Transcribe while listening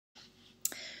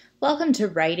Welcome to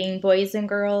Writing, boys and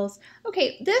girls.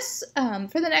 Okay,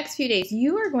 for the next few days,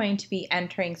 you are going to be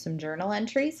entering some journal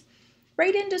entries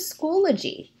right into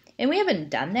Schoology. And we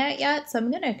haven't done that yet, so I'm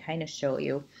going to kind of show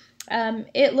you.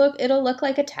 It'll look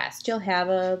like a test. You'll have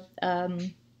a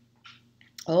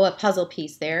puzzle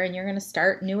piece there, and you're going to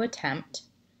start new attempt.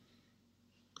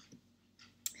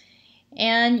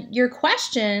 And your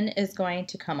question is going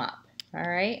to come up. All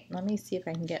right, let me see if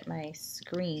I can get my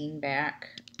screen back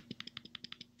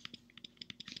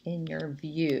in your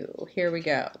view. Here we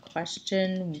go.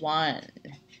 Question 1.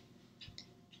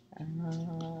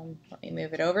 Let me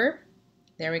move it over.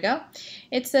 There we go.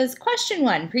 It says, question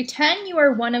 1, pretend you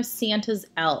are one of Santa's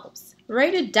elves.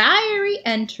 Write a diary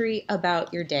entry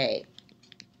about your day.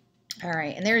 All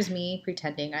right, and there's me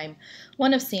pretending I'm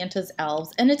one of Santa's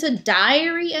elves, and it's a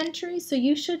diary entry, so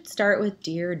you should start with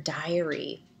Dear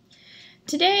Diary.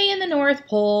 Today in the North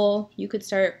Pole, you could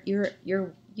start yours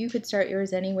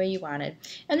any way you wanted.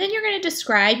 And then you're going to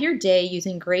describe your day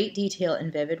using great detail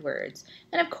and vivid words.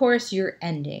 And of course, your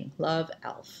ending, love,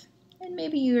 elf. And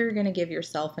maybe you're going to give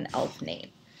yourself an elf name.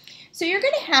 So you're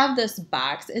going to have this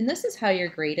box, and this is how you're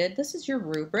graded. This is your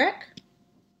rubric.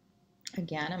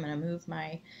 Again, I'm going to move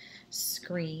my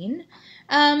screen.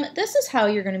 This is how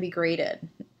you're going to be graded.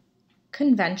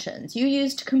 Conventions. You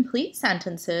used complete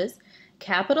sentences,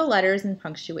 capital letters, and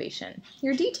punctuation.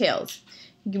 Your details.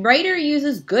 The writer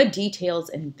uses good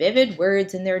details and vivid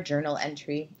words in their journal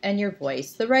entry. And your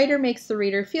voice. The writer makes the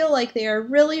reader feel like they are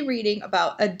really reading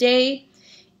about a day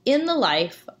in the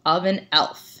life of an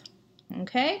elf.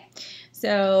 Okay?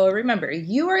 So remember,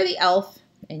 you are the elf,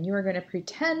 and you are going to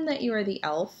pretend that you are the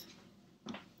elf.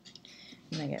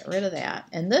 I'm going to get rid of that.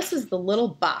 And this is the little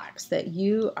box that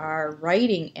you are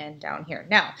writing in down here.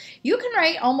 Now, you can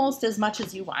write almost as much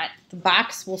as you want. The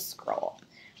box will scroll.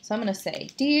 So I'm going to say,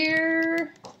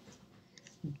 Dear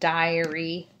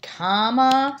Diary,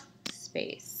 comma,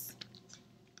 space.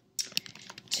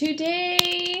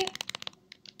 Today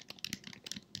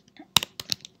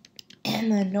in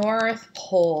the North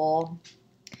Pole,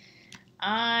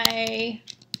 I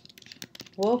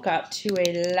woke up to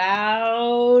a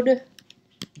loud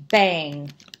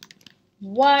bang.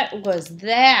 What was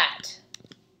that?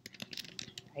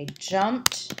 I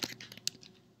jumped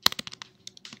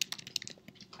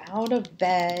out of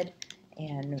bed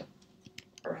and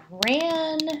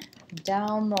ran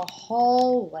down the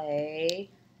hallway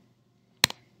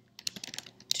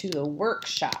to the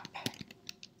workshop.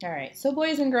 All right, so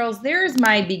boys and girls, there's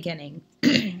my beginning.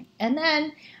 And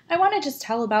then I want to just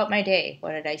tell about my day.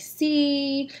 What did I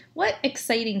see? What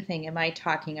exciting thing am I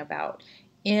talking about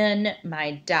in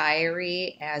my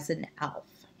diary as an elf?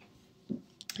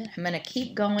 I'm going to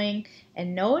keep going,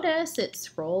 and notice it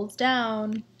scrolls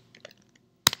down.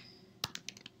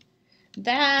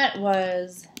 That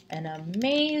was an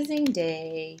amazing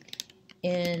day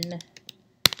in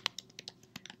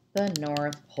the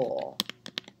North Pole.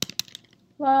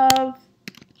 Love,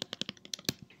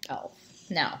 elf.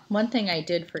 Now, one thing I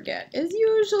did forget is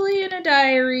usually in a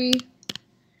diary,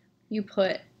 you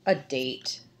put a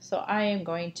date. So I am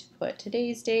going to put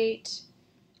today's date,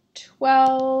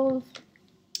 12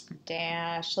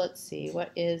 dash, let's see,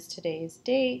 what is today's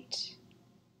date?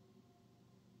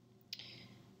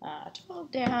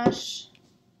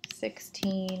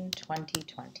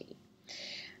 12-16-2020.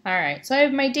 All right, so I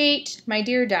have my date, my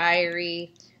Dear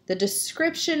Diary, the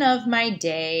description of my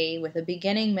day with a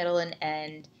beginning, middle, and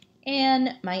end,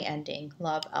 and my ending,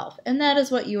 love, elf. And that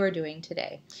is what you are doing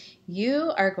today.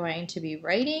 You are going to be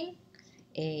writing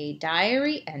a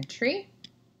diary entry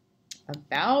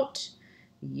about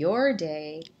your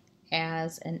day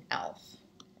as an elf.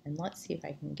 And let's see if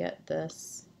I can get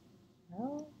this.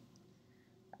 Well,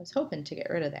 I was hoping to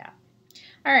get rid of that.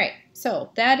 All right,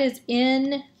 so that is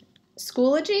in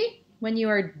Schoology. When you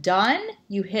are done,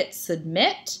 you hit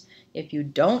submit. If you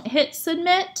don't hit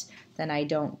submit, then I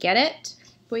don't get it.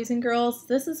 Boys and girls,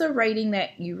 this is a writing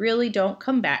that you really don't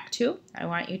come back to. I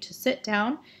want you to sit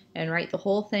down and write the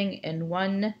whole thing in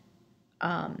one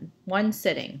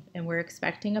sitting, and we're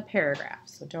expecting a paragraph.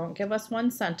 So don't give us one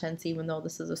sentence, even though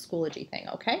this is a Schoology thing,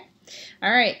 okay?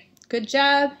 All right, good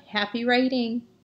job. Happy writing.